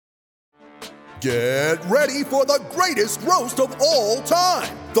Get ready for the greatest roast of all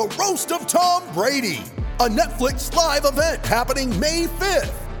time, the Roast of Tom Brady, a Netflix live event happening May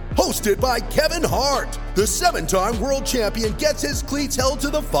 5th. Hosted by Kevin Hart, the 7-time world champion gets his cleats held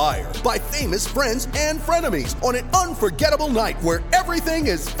to the fire by famous friends and frenemies on an unforgettable night where everything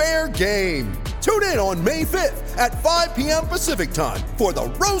is fair game. Tune in on May 5th at 5 p.m. Pacific time for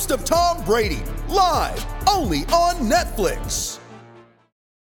the Roast of Tom Brady, live only on Netflix.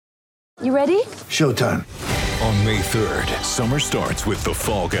 You ready? Showtime. On May 3rd, summer starts with The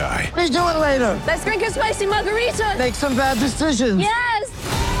Fall Guy. Let's do it later. Let's drink a spicy margarita. Make some bad decisions. Yes!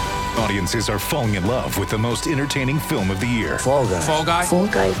 Audiences are falling in love with the most entertaining film of the year. Fall Guy. Fall Guy? Fall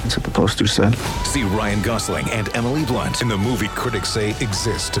Guy. That's what the poster said. See Ryan Gosling and Emily Blunt in the movie critics say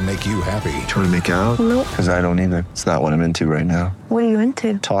exists to make you happy. Trying to make it out? Nope. Because I don't either. It's not what I'm into right now. What are you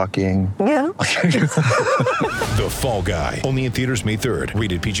into? Talking. Yeah. The Fall Guy. Only in theaters May 3rd.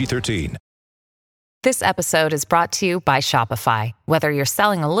 Rated PG-13. This episode is brought to you by Shopify. Whether you're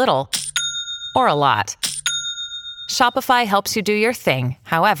selling a little or a lot, Shopify helps you do your thing,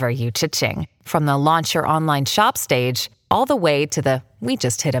 however you cha-ching. From the launch your online shop stage, all the way to the we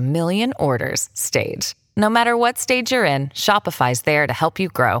just hit 1 million orders stage. No matter what stage you're in, Shopify's there to help you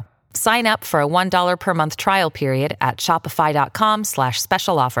grow. Sign up for a $1 per month trial period at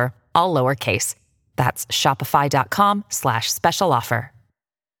shopify.com/special offer, all lowercase. That's shopify.com/special offer.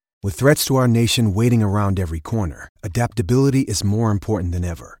 With threats to our nation waiting around every corner, adaptability is more important than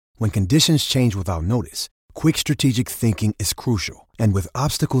ever. When conditions change without notice, quick strategic thinking is crucial. And with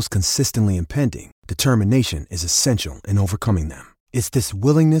obstacles consistently impending, determination is essential in overcoming them. It's this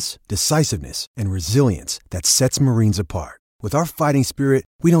willingness, decisiveness, and resilience that sets Marines apart. With our fighting spirit,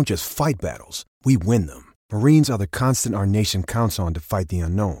 we don't just fight battles, we win them. Marines are the constant our nation counts on to fight the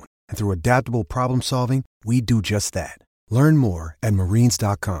unknown. And through adaptable problem solving, we do just that. Learn more at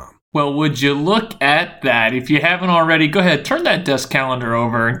marines.com. Well, would you look at that? If you haven't already, go ahead, turn that desk calendar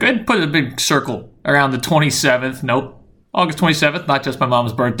over and go ahead and put a big circle around the 27th. Nope. August 27th, not just my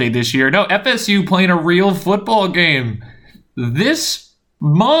mom's birthday this year. No, FSU playing a real football game this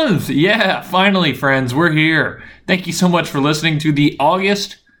month. Yeah, finally, friends, we're here. Thank you so much for listening to the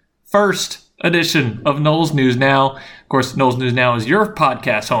August 1st edition of Noles News Now. Of course, Noles News Now is your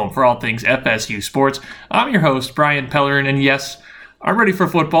podcast home for all things FSU sports. I'm your host, Brian Pellerin, and yes, I'm ready for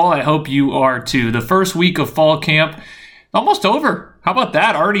football. I hope you are too. The first week of fall camp, almost over. How about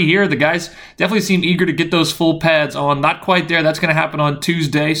that? Already here. The guys definitely seem eager to get those full pads on. Not quite there. That's going to happen on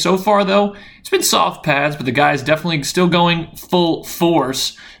Tuesday. So far, though, it's been soft pads, but the guys definitely still going full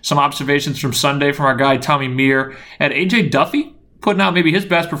force. Some observations from Sunday from our guy, Tommy Meir. At A.J. Duffy, putting out maybe his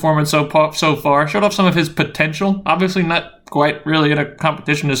best performance so far. Showed off some of his potential. Obviously not quite really in a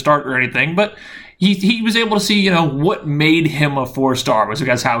competition to start or anything, but he was able to see, what made him a 4-star, was I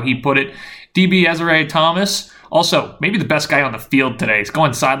guess how he put it. DB Ezra Thomas, also maybe the best guy on the field today. He's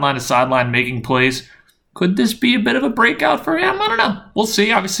going sideline to sideline, making plays. Could this be a bit of a breakout for him? I don't know. We'll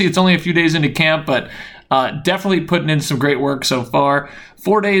see. Obviously, it's only a few days into camp, but definitely putting in some great work so far.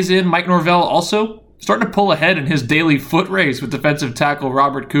 4 days in, Mike Norvell also starting to pull ahead in his daily foot race with defensive tackle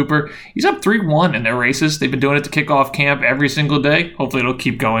Robert Cooper. He's up 3-1 in their races. They've been doing it to kick off camp every single day. Hopefully it'll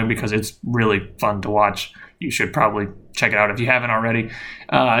keep going because it's really fun to watch. You should probably check it out if you haven't already.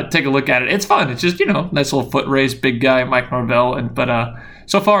 Take a look at it. It's fun. It's just, nice little foot race, big guy, Mike Norvell. But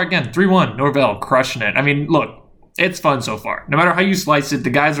so far, again, 3-1, Norvell crushing it. I mean, look, it's fun so far. No matter how you slice it,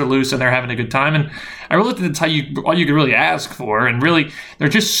 the guys are loose and they're having a good time. And I really think that's all you could really ask for. And really,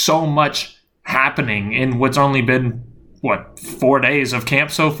 there's just so much happening in what's only been 4 days of camp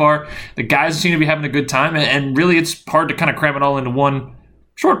so far. The guys seem to be having a good time, and really it's hard to kind of cram it all into one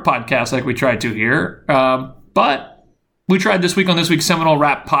short podcast like we tried to here, but we tried this week on this week's Seminole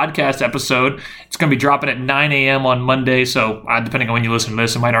Rap podcast episode. It's going to be dropping at 9 a.m. on Monday, so depending on when you listen to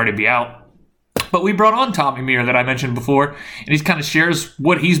this, it might already be out. But we brought on Tommy Meir that I mentioned before, and he kind of shares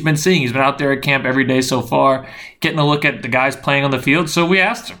what he's been seeing. He's been out there at camp every day so far, getting a look at the guys playing on the field. So we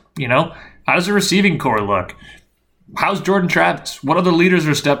asked him, how does the receiving core look? How's Jordan Travis? What other leaders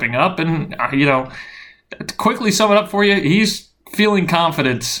are stepping up? And, to quickly sum it up for you, he's feeling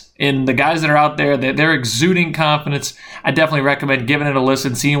confidence in the guys that are out there. They're exuding confidence. I definitely recommend giving it a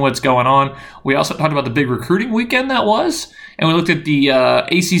listen, seeing what's going on. We also talked about the big recruiting weekend that was, and we looked at the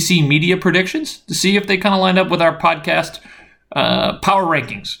ACC media predictions to see if they kind of lined up with our podcast power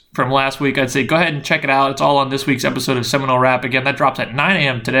rankings from last week. I'd say go ahead and check it out. It's all on this week's episode of Seminole Rap. Again, that drops at 9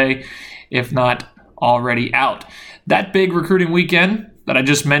 a.m. today, if not already out. That big recruiting weekend that I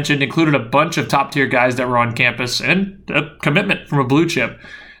just mentioned included a bunch of top-tier guys that were on campus and a commitment from a blue chip.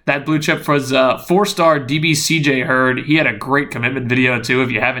 That blue chip was 4-star DB CJ Hurd. He had a great commitment video, too,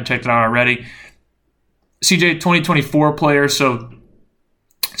 if you haven't checked it out already. CJ 2024 player, so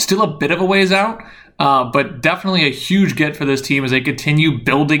still a bit of a ways out, but definitely a huge get for this team as they continue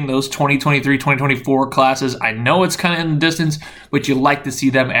building those 2023-2024 classes. I know it's kind of in the distance, but you like to see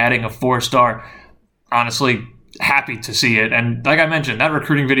them adding a 4-star. Honestly, happy to see it. And like I mentioned, that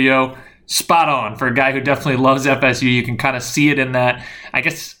recruiting video, spot on for a guy who definitely loves FSU. You can kind of see it in that. I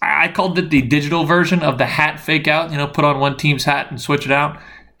guess I called it the digital version of the hat fake out, put on one team's hat and switch it out.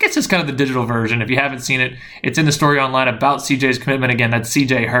 I guess it's kind of the digital version. If you haven't seen it, it's in the story online about CJ's commitment. Again, that's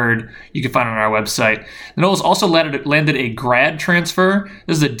CJ Hurd. You can find it on our website. The Noles also landed a grad transfer.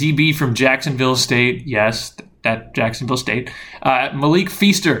 This is a DB from Jacksonville State. Yes, that Jacksonville State. Malik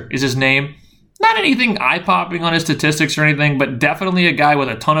Feaster is his name. Not anything eye-popping on his statistics or anything, but definitely a guy with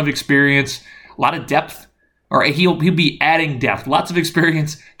a ton of experience, a lot of depth, or he'll be adding depth. Lots of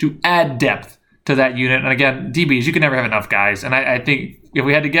experience to add depth to that unit. And again, DBs, you can never have enough guys. And I think if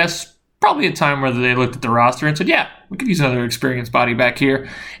we had to guess, probably a time where they looked at the roster and said, yeah, we could use another experienced body back here.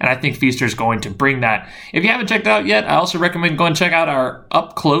 And I think Feaster's going to bring that. If you haven't checked it out yet, I also recommend going and check out our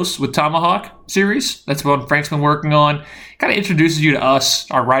Up Close with Tomahawk series. That's what Frank's been working on. Kind of introduces you to us,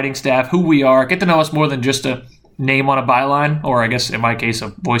 our writing staff, who we are. Get to know us more than just a name on a byline, or I guess in my case, a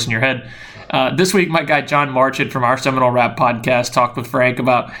voice in your head. This week, my guy John Marchett from our Seminole Rap podcast talked with Frank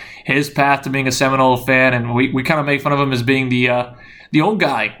about his path to being a Seminole fan, and we kind of make fun of him as being the old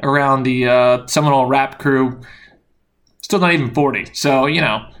guy around the Seminole Rap crew. Still not even 40, so,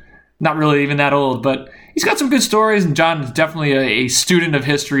 not really even that old, but he's got some good stories, and John is definitely a student of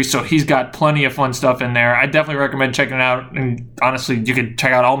history, so he's got plenty of fun stuff in there. I definitely recommend checking it out, and honestly, you can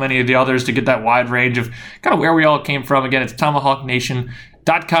check out all many of the others to get that wide range of kind of where we all came from. Again, it's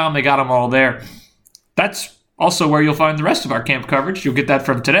TomahawkNation.com. They got them all there. That's also where you'll find the rest of our camp coverage. You'll get that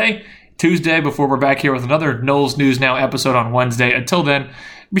from today, Tuesday, before we're back here with another Noles News Now episode on Wednesday. Until then,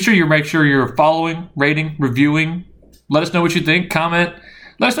 be sure you make sure you're following, rating, reviewing. Let us know what you think. Comment.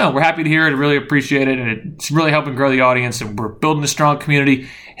 Let us know. We're happy to hear it. I really appreciate it. And it's really helping grow the audience. And we're building a strong community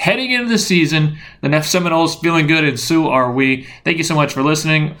heading into the season. The Neff Seminoles feeling good, and so are we. Thank you so much for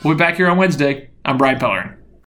listening. We'll be back here on Wednesday. I'm Brian Pellerin.